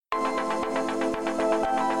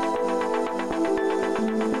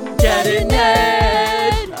Ted and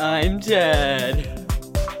Ed. I'm Ted.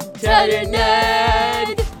 Ted and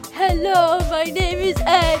Ed. Hello, my name is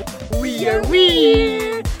Ed. We are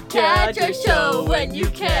weird. Catch our show when you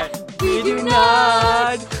can't. We do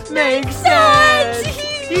not make sense.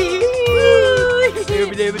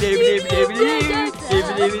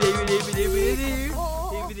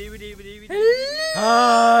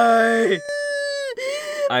 Hi.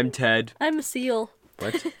 I'm Ted. I'm a seal.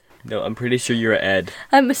 What? No, I'm pretty sure you're Ed.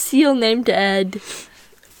 I'm a seal named Ed.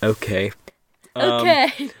 Okay.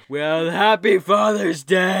 Okay. Well, happy Father's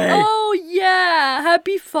Day. Oh, yeah.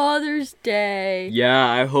 Happy Father's Day. Yeah,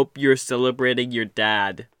 I hope you're celebrating your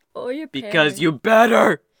dad. Or your parents. Because you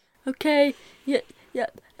better. Okay. Yeah.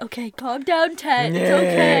 Okay, calm down, Ted. It's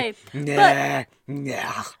okay.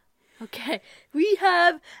 Nah. Okay. We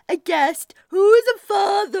have a guest who is a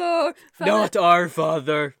father. Not our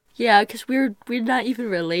father. Yeah, because we're not even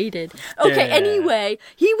related. Okay, Yeah. Anyway,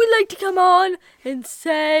 he would like to come on and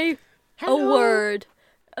say Hello. a word.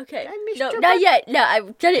 Okay. I'm Mr. No, not yet. No,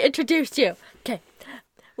 I'm going to introduce you. Okay.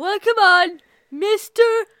 Welcome on,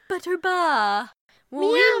 Mr. Butterba.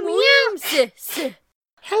 Meow, meow. Sis.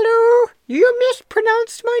 Hello, you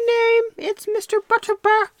mispronounced my name. It's Mr.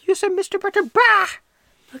 Butterba. You said Mr. Butterba.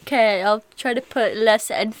 Okay, I'll try to put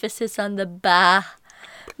less emphasis on the ba.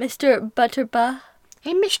 Mr. Butterba.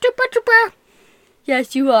 I'm Mr. Butterba,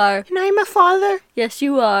 Yes, you are. and I'm a father. Yes,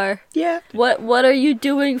 you are. Yeah. What are you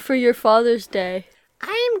doing for your Father's Day?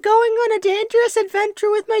 I am going on a dangerous adventure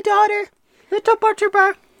with my daughter, Little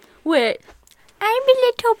Butterba. Wait, I'm a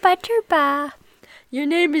Little Butterba. your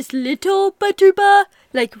name is Little Butterba?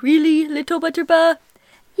 Like really Little Butterba?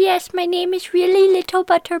 Yes, my name is really Little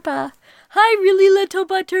Butterba. Hi, really Little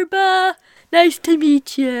Butterba. Nice to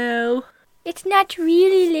meet you. It's not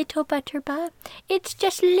really Little Butterba. It's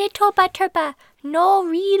just Little Butterba. No,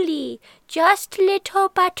 really. Just Little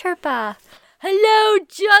Butterba. Hello,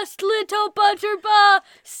 just Little Butterba.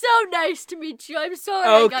 So nice to meet you. I'm sorry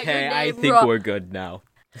I got your Okay, name I think wrong. we're good now.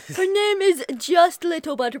 Her name is just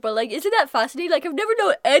Little Butterba. Like, isn't that fascinating? Like, I've never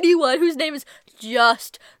known anyone whose name is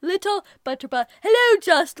just Little Butterba. Hello,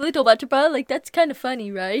 just Little Butterba. Like, that's kind of funny,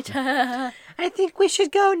 right? I think we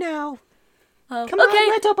should go now. Oh, Come okay. on,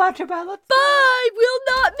 Little Butterba. Let's Bye. We'll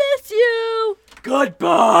not miss you.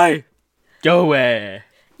 Goodbye. Go away.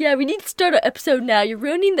 Yeah, we need to start our episode now. You're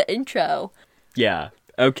ruining the intro. Yeah,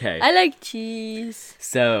 okay. I like cheese.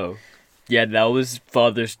 So, yeah, that was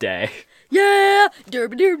Father's Day. Yeah.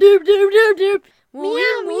 Derp, derp, derp, derp, derp, derp.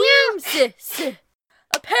 Meow, meow. Sis.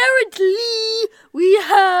 Apparently, we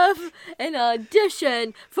have an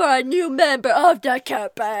audition for a new member of the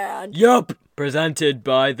cat band. Yup. Presented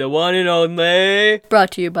by the one and only...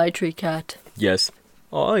 Brought to you by Tree Cat. Yes.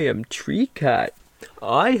 I am Tree Cat.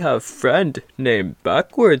 I have friend named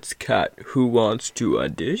Backwards Cat who wants to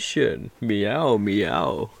audition. Meow,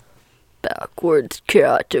 meow. Backwards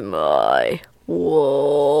cat am I.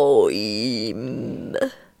 Whoa,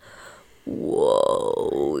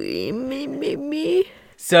 me.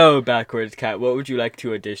 So, Backwards Cat, what would you like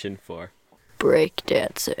to audition for?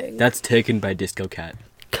 Breakdancing. That's taken by Disco Cat.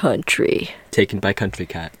 Country. Taken by Country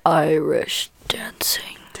Cat. Irish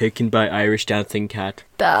dancing. Taken by Irish Dancing Cat.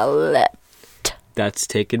 Ballet. That's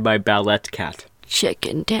taken by Ballet Cat.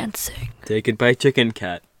 Chicken dancing. Taken by Chicken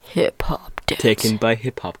Cat. Hip hop dancing. Taken by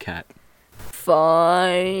Hip Hop Cat.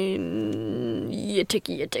 Fine. Ya tick,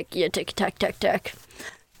 tack, tack, tack.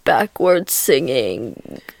 Backwards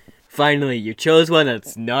singing. Finally, you chose one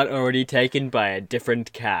that's not already taken by a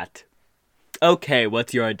different cat. Okay,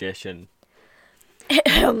 what's your audition?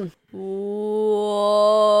 Whoa,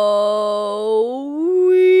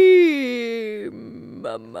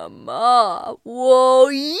 mama. Whoa,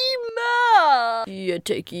 ma. Ya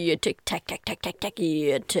tick, tack, tack, tack, tack, tack.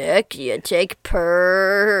 Ya tick,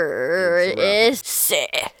 purr. Is se.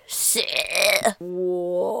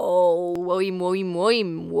 Whoa, me.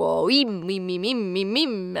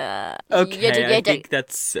 Okay, I think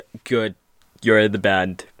that's good. You're in the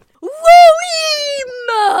band.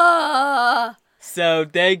 Ma. So,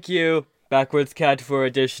 thank you, Backwards Cat, for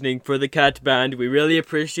auditioning for the cat band. We really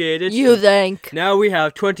appreciate it. You think? Now we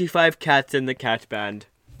have 25 cats in the cat band,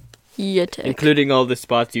 Ya tick. including all the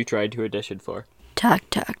spots you tried to audition for. Tack,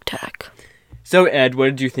 tack, tack. So, Ed, what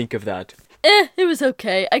did you think of that? It was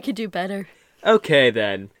okay. I could do better. Okay,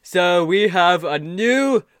 then. So, we have a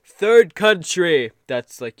new third country.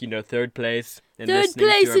 That's like, third place. In Third listening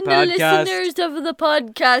place to our in the podcast. listeners of the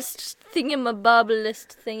podcast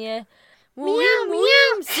thingamabobblist thingy.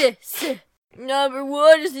 Meow, Sis. Number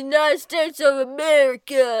 1 is the United States of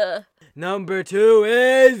America. Number 2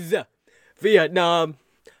 is Vietnam.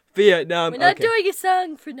 Vietnam. We're not Okay. doing a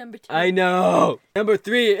song for number 2. I know. Number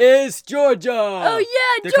 3 is Georgia. Oh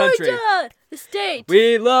yeah, the Georgia, country. the state.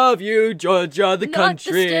 We love you, Georgia, the Not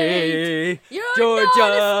country. the state. You're Georgia,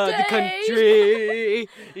 not a the state. country.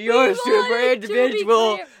 You're We super want it to be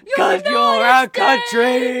individual clear. because You're you're not a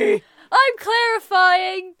country. I'm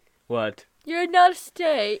clarifying. What? You're not a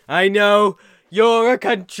state. I know. You're a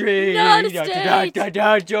country. Not a state.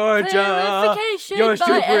 Georgia. Clarification You're by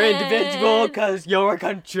super Ed. individual because you're a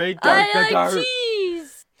country. I like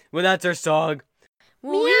cheese. Well, that's our song.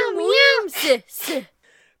 Meow meow. Sis.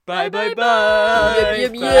 Bye, bye, bye.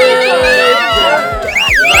 Yum, yum, Bye, yum.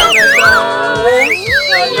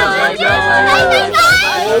 bye, bye. Bye, bye, bye.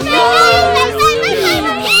 Bye, bye, bye.